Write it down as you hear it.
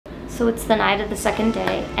So it's the night of the second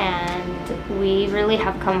day and we really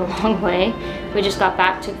have come a long way. We just got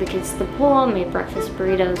back, took the kids to the pool, made breakfast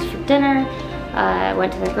burritos for dinner,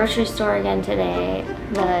 went to the grocery store again today.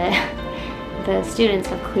 The students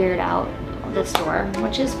have cleared out the store,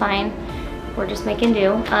 which is fine. We're just making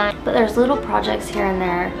do. But there's little projects here and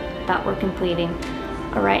there that we're completing.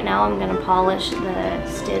 Right now I'm gonna polish the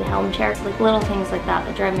Stid helm chair. Like little things like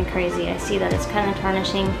that drive me crazy. I see that it's kind of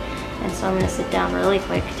tarnishing, and so I'm gonna sit down really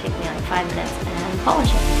quick, take me like 5 minutes, and polish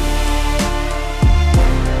it.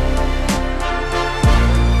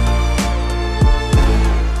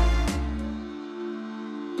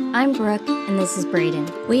 I'm Brooke, and this is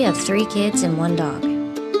Brayden. We have 3 kids and 1 dog.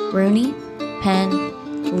 Rooney,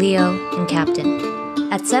 Penn, Leo, and Captain.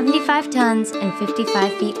 At 75 tons and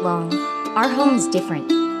 55 feet long, our home is different.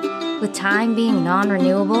 With time being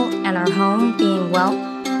non-renewable and our home being, well,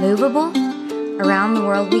 movable, around the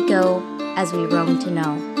world we go as we roam to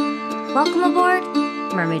know. Welcome aboard,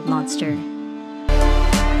 Mermaid Monster.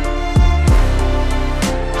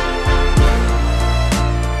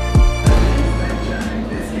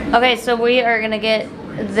 Okay, so we are gonna get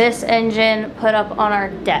this engine put up on our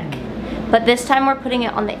deck. But this time we're putting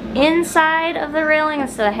it on the inside of the railing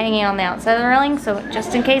instead of hanging on the outside of the railing, so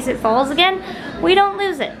just in case it falls again, we don't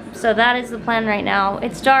lose it. So that is the plan right now.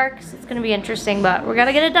 It's dark, so it's gonna be interesting, but we're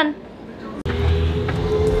gonna get it done.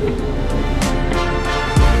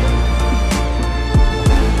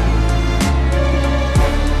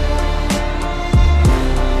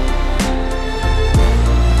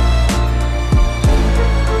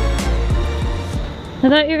 I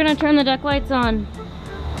thought you were gonna turn the deck lights on.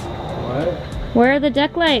 What? Where are the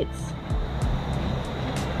deck lights?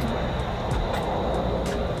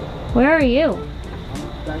 Where are you?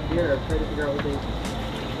 I'm back here. I'm trying to figure out what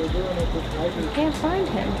they're doing with this light. I can't find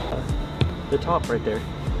him. The top right there.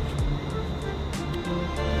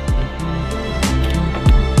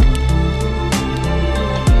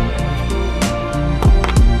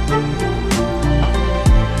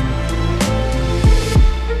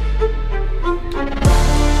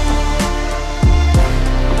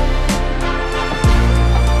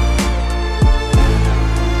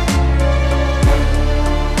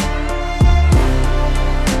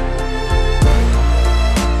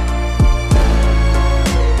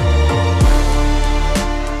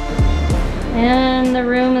 And the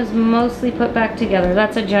room is mostly put back together.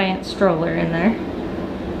 That's a giant stroller in there.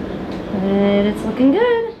 But it's looking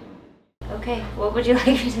good. Okay, what would you like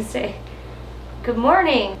me to say? Good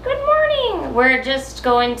morning. Good morning. We're just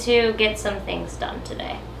going to get some things done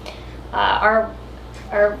today. Our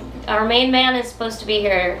main man is supposed to be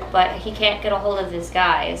here, but he can't get a hold of his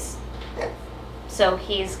guys. So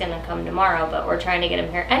he's gonna come tomorrow, but we're trying to get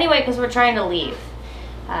him here anyway because we're trying to leave.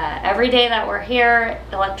 Every day that we're here,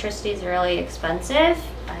 electricity is really expensive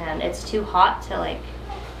and it's too hot to like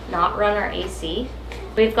not run our AC.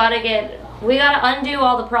 We gotta undo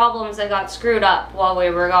all the problems that got screwed up while we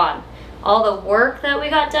were gone. All the work that we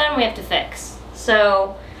got done, we have to fix.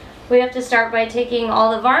 So we have to start by taking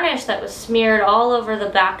all the varnish that was smeared all over the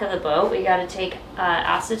back of the boat. We gotta take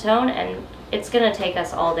acetone, and it's gonna take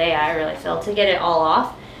us all day, I really feel, to get it all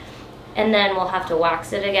off. And then we'll have to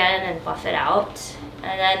wax it again and buff it out.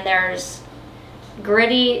 And then there's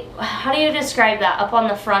gritty, how do you describe that? Up on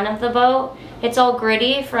the front of the boat, it's all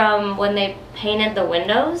gritty from when they painted the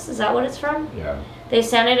windows. Is that what it's from? Yeah. They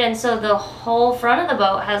sanded, and so the whole front of the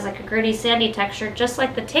boat has like a gritty sandy texture, just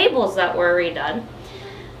like the tables that were redone.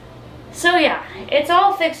 So yeah, it's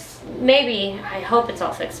all fixed. Maybe, I hope it's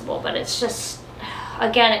all fixable, but it's just,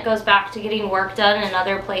 again, it goes back to getting work done in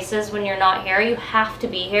other places when you're not here. You have to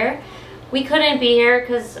be here. We couldn't be here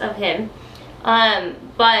because of him.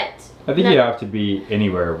 But I think you have to be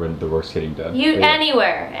anywhere when the work's getting done.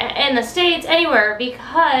 Anywhere in the States, anywhere,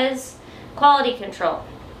 because quality control.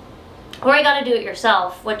 Or you got to do it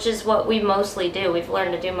yourself, which is what we mostly do. We've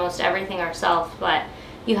learned to do most everything ourselves, but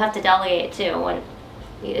you have to delegate too. When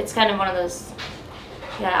it's kind of one of those,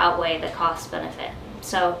 you gotta outweigh the cost benefit.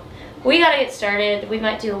 So we gotta get started. We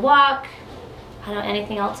might do a walk. I don't know,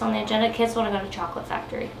 anything else on the agenda. Kids want to go to Chocolate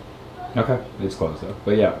Factory. Okay, it's closed though,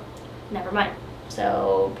 but yeah. Never mind.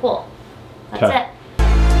 So, pool. That's Okay. it.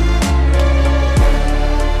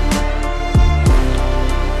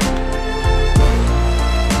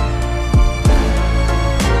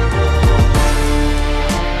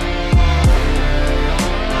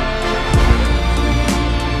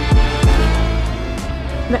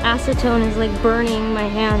 The acetone is like burning my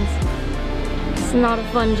hands. It's not a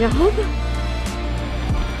fun job.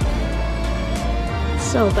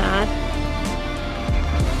 So bad.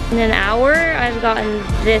 In an hour, I've gotten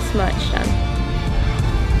this much done.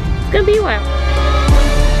 It's gonna be a while.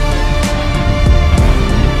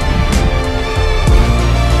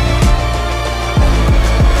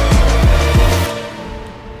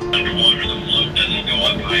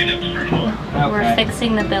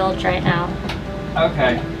 fixing the bilge right now.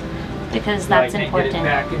 Okay. Because that's important. Get it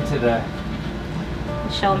back into the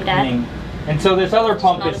Show him, Dad. thing. And so this other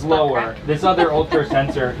pump Not is a butt lower. crack. This other ultra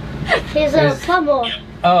sensor. Here's a bubble.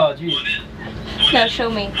 Oh, geez. No, show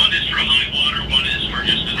me. One is for high water, one is for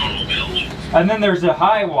just a normal bilge. And then there's a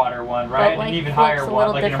high water one, right? But, and even looks higher a one,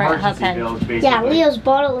 little like an different, emergency huh, Pen? bilge, basically. Yeah, Leo's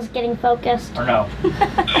bottle is getting focused. Or no? I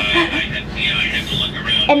had to look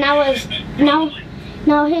around. And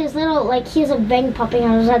now his little, like, he has a vein popping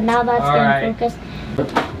out of his head. Now that's All getting right. focused.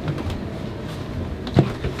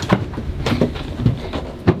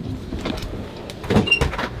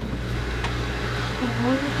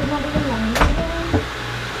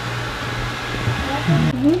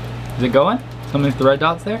 Is it going? Something with the red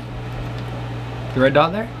dots there? The red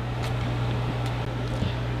dot there?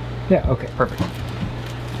 Yeah, okay, perfect.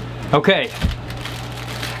 Okay.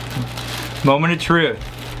 Moment of truth.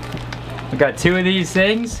 I got 2 of these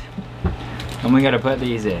things, and we gotta put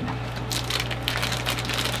these in.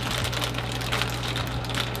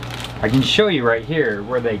 I can show you right here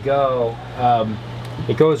where they go.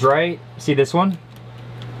 It goes right, see this one?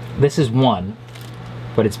 This is one,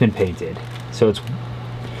 but it's been painted. So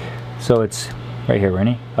it's right here,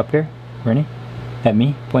 Rennie, up here, Rennie, at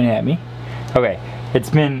me, pointing at me. Okay, it's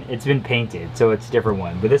been painted, so it's a different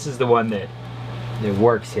one, but this is the one that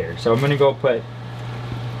works here. So I'm gonna go put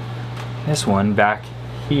this one back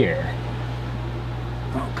here.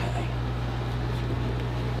 Okay.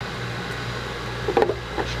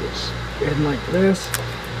 Just in like this.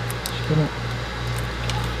 Just gonna,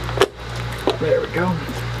 there we go.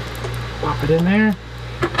 Pop it in there.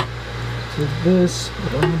 So this,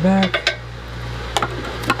 put it on the back.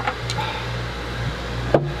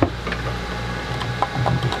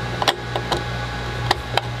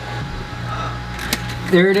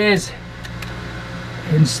 There it is,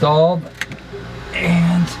 installed,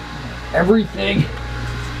 and everything.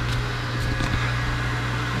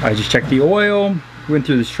 I just checked the oil, went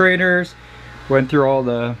through the strainers, went through all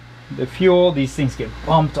the fuel. These things get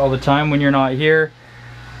bumped all the time when you're not here.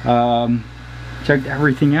 Checked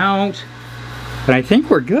everything out, and I think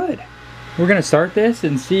we're good. We're gonna start this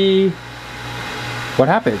and see what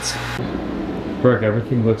happens. Brooke,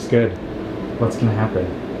 everything looks good. What's gonna happen?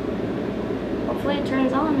 Hopefully it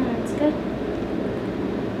turns on and it's good.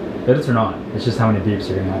 Did it or not? It's just how many beeps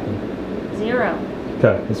are gonna happen. 0.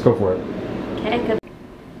 Okay, let's go for it. Okay, good.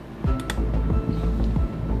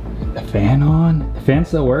 The fan on? The fan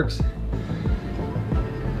still works?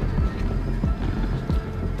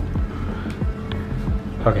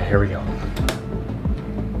 Okay, here we go.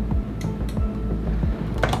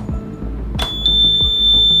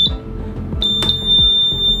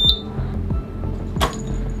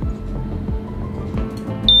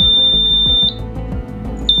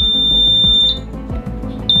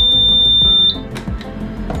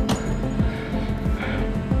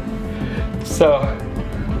 So,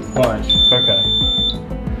 watch. Okay.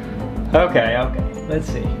 Okay. Let's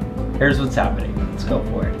see. Here's what's happening. Let's go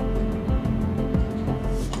for it.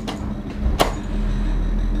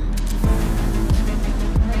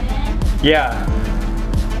 Yeah.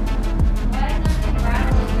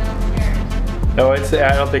 No, it's.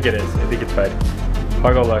 I don't think it is. I think it's fine.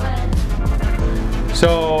 I'll go look.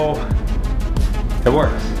 So, it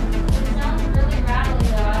works.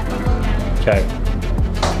 Okay.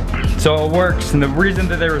 So it works, and the reason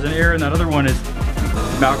that there was an error in that other one is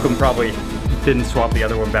Malcolm probably didn't swap the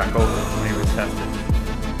other one back over when he was testing.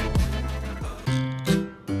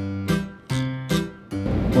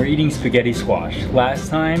 We're eating spaghetti squash. Last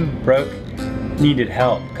time, Brooke needed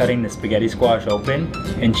help cutting the spaghetti squash open,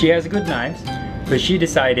 and she has good knives, but she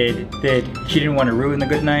decided that she didn't want to ruin the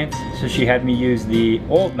good knives, so she had me use the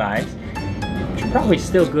old knives, which are probably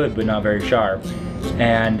still good, but not very sharp.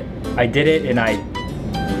 And I did it, and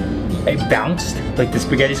it bounced, like the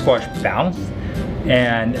spaghetti squash bounced,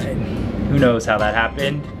 and who knows how that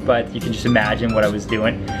happened, but you can just imagine what I was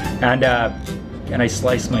doing. And I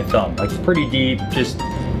sliced my thumb, like pretty deep, just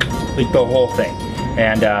like the whole thing.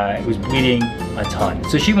 And it was bleeding a ton.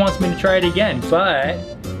 So she wants me to try it again, but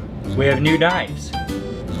we have new knives.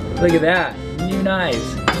 Look at that, new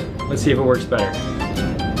knives. Let's see if it works better.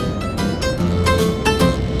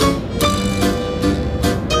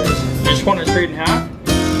 You just want it straight in half?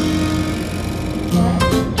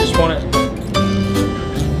 Just want it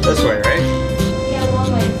this way, right? Yeah,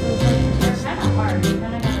 one way. So they're kind of hard. You're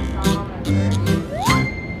kind of going to saw them at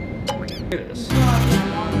first. Look at this. Oh, yeah,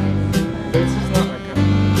 long ways. This is not my cup.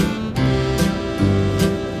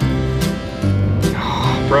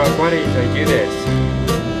 Oh, bro, why did I do this?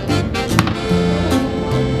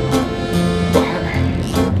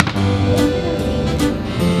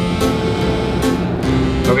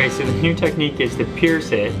 new technique is to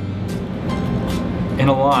pierce it in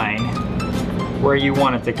a line where you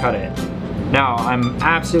want it to cut it. Now, I'm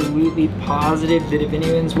absolutely positive that if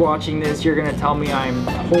anyone's watching this, you're gonna tell me I'm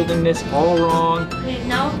holding this all wrong. Wait,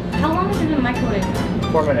 no? How long is it in the microwave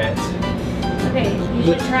now? 4 minutes. Okay, you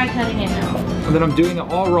should try cutting it now. And that I'm doing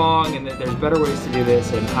it all wrong and that there's better ways to do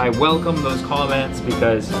this, and I welcome those comments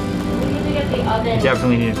because We need to get the oven. we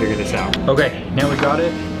definitely need to figure this out. Okay, now we got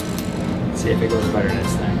it. Let's see if it goes better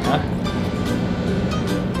this time, huh?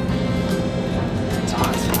 It's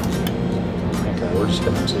hot. Okay, we're just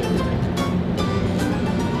gonna see everything.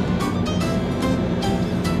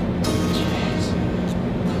 Jeez.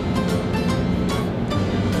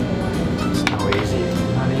 It's not easy.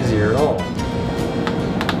 Not easy at all.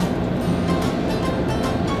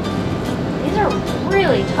 These are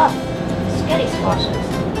really tough spaghetti squashes. I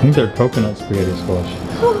think they're coconut spaghetti squash.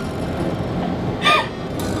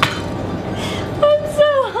 I'm so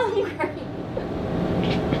hungry.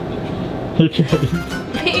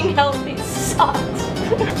 Being healthy sucks.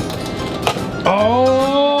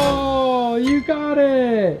 Oh, you got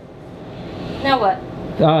it! Now what?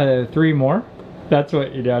 3 more? That's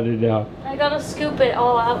what you gotta do. I gotta scoop it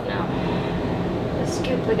all out now. Just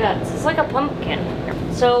scoop the guts. It's like a pumpkin.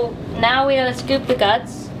 So now we gotta scoop the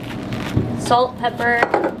guts, salt, pepper,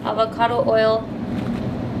 avocado oil,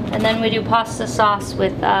 and then we do pasta sauce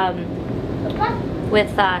with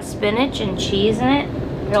spinach and cheese in it.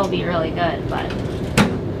 It'll be really good, but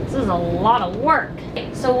this is a lot of work.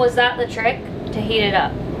 So was that the trick? To heat it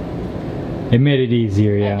up? It made it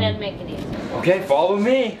easier, It yeah. did make it easy. Okay, follow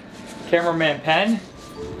me. Cameraman Penn.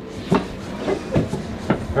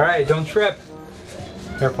 Alright, don't trip.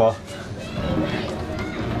 Careful.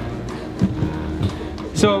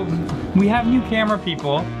 So, we have new camera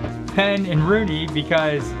people, Penn and Rooney,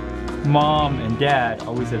 because Mom and Dad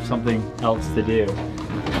always have something else to do.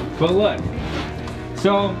 But look,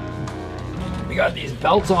 so we got these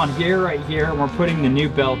belts on here, right here, and we're putting the new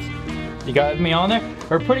belts. You got me on there?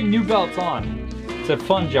 We're putting new belts on. It's a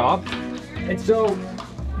fun job. And so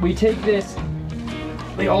we take this,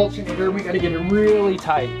 the alternator, we gotta get it really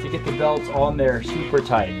tight to get the belts on there super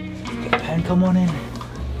tight. Okay, Penn, come on in.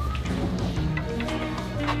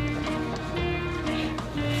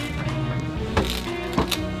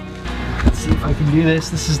 Let's see if I can do this.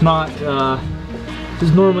 This is not, this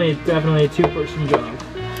is normally definitely a 2-person job.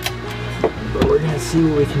 But we're gonna see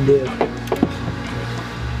what we can do.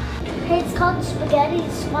 It's called spaghetti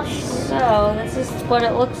squash. So this is what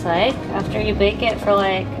it looks like after you bake it for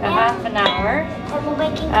like a half an hour And we're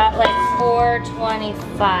making at like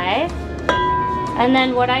 425. And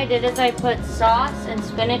then what I did is I put sauce and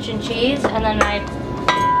spinach and cheese, and then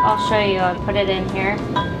I'll show you, I put it in here.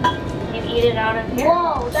 You eat it out of here.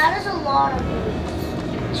 Whoa, that is a lot of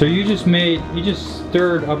food. So you just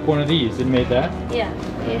stirred up one of these and made that? Yeah,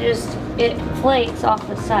 it flakes off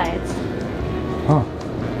the sides. Huh.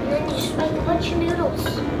 And then you just make a bunch of noodles.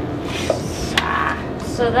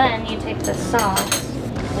 So then you take the sauce,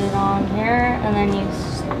 put it on here, and then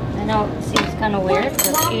I know it seems kind of weird,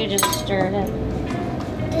 but you just stir it in.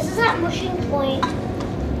 This is at mushing point.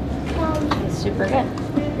 It's super good.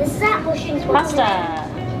 This is at mushing point. Pasta!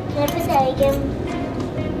 Can I put the egg in?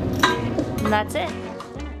 And that's it.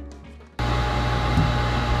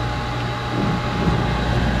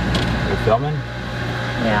 We're filming?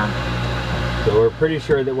 Yeah. So we're pretty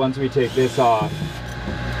sure that once we take this off,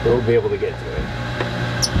 we'll be able to get to it.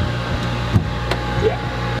 Yeah.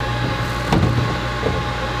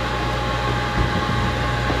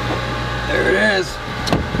 There it is.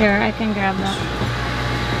 Here, I can grab that.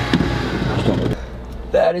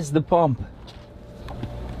 That is the pump.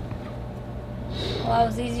 Well, that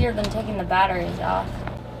was easier than taking the batteries off.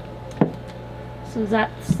 So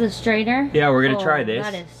that's the strainer? Yeah, we're gonna try this.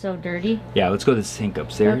 That is so dirty. Yeah, let's go to the sink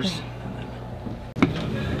upstairs. Okay.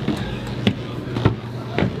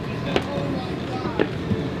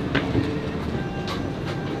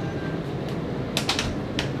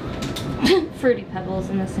 Fruity Pebbles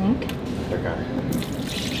in the sink. Okay.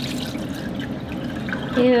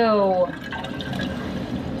 Ew.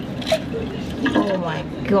 Oh my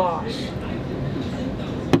gosh.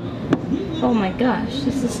 Oh my gosh,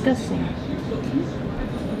 this is disgusting.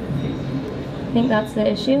 I think that's the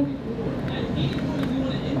issue.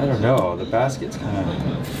 I don't know, the basket's kind of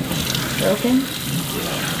Broken.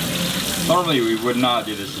 Normally we would not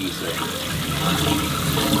do this in the sink.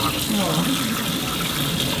 Oh.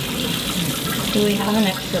 Do we have an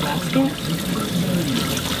extra basket?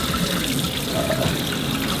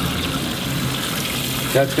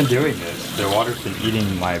 Dad's been doing this. The water's been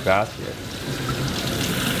eating my basket.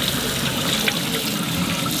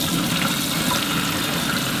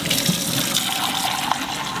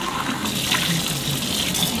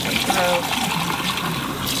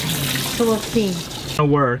 So we'll see.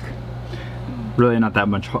 Work. Really not that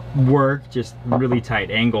much work, just really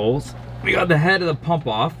tight angles. We got the head of the pump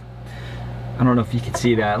off. I don't know if you can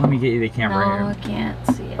see that. Let me get you the camera here. No, I can't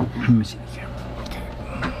see it. Let me see the camera.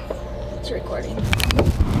 Okay. It's recording.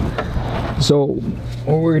 So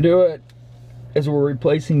what we're doing is we're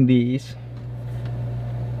replacing these.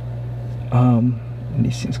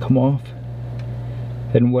 These things come off.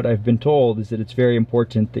 And what I've been told is that it's very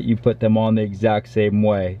important that you put them on the exact same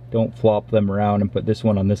way. Don't flop them around and put this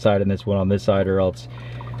one on this side and this one on this side, or else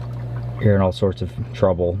you're in all sorts of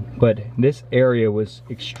trouble. But this area was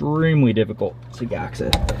extremely difficult to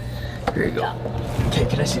access. Here you go. Okay,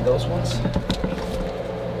 can I see those ones?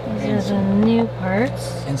 These are the new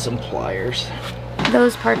parts. And some pliers.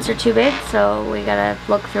 Those parts are too big, so we gotta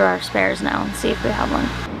look through our spares now and see if we have one.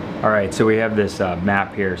 All right, so we have this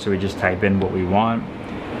map here, so we just type in what we want.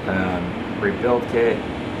 Rebuild kit,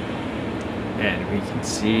 and we can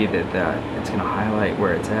see that it's gonna highlight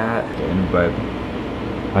where it's at. But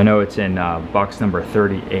I know it's in box number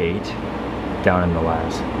 38 down in the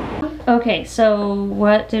labs. Okay, so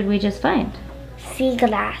what did we just find? Sea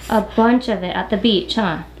glass. A bunch of it at the beach,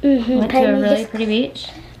 huh? Went to a really pretty beach.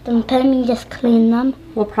 Then Penny just clean them.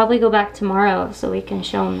 We'll probably go back tomorrow so we can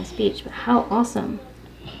show them this beach, but how awesome.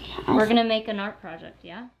 We're gonna make an art project,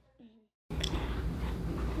 yeah?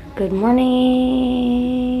 Good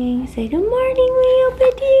morning. Say good morning, Leo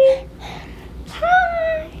Petit.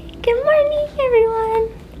 Hi. Good morning, everyone.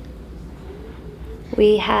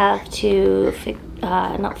 We have to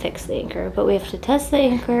not fix the anchor, but we have to test the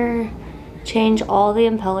anchor, change all the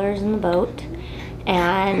impellers in the boat,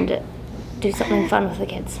 and do something fun with the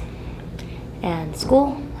kids. And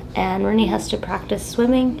school. And Rooney has to practice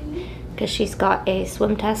swimming because she's got a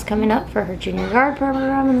swim test coming up for her junior guard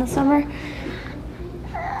program in the summer.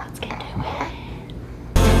 Let's get to it.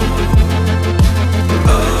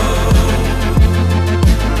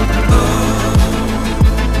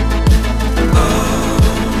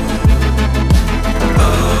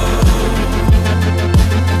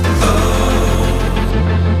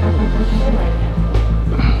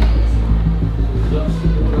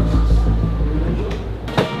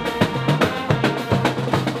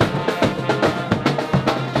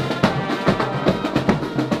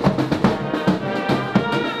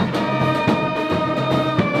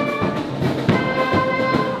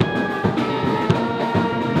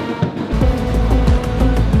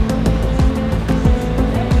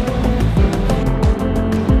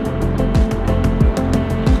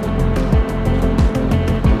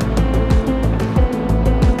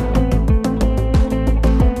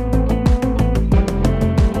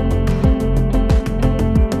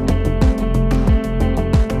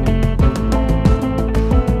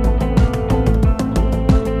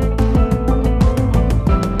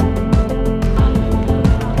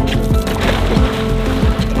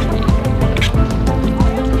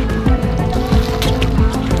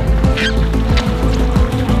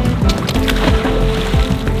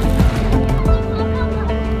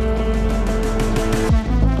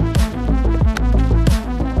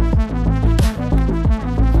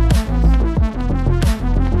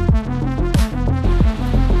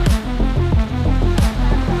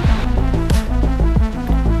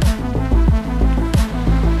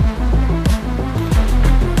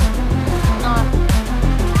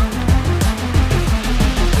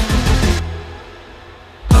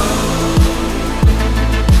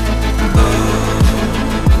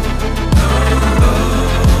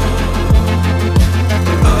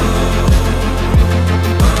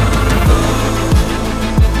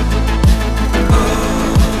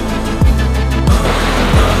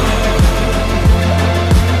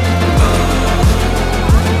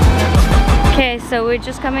 So we're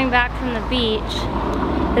just coming back from the beach.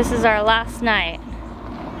 This is our last night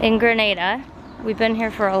in Grenada. We've been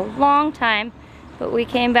here for a long time, but we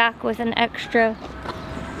came back with an extra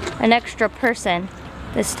person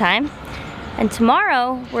this time. And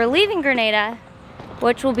tomorrow we're leaving Grenada,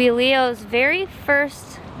 which will be Leo's very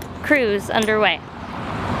first cruise underway.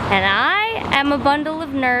 And I am a bundle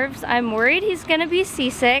of nerves. I'm worried he's gonna be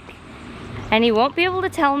seasick and he won't be able to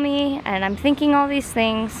tell me, and I'm thinking all these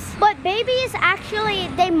things. But babies actually,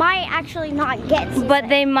 they might actually not get seasick. But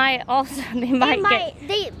they might also, they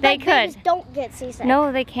could. Babies don't get seasick.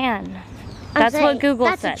 No, they can. That's what Google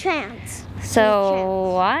said. That's a chance.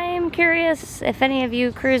 So I'm curious if any of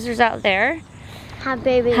you cruisers out there have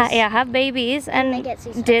babies. Have babies, and they get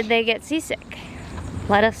seasick. Did they get seasick?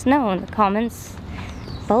 Let us know in the comments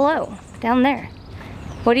below, down there.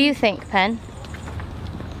 What do you think, Pen?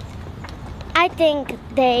 I think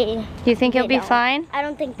they... You think he'll be fine? I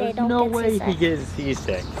don't think they don't no get way seasick. he gets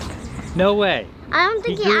seasick. No way. I don't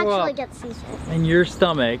think he grew actually up gets seasick. in your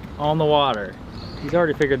stomach on the water. He's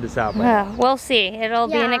already figured this out. We'll see. It'll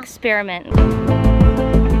be an Yeah. experiment.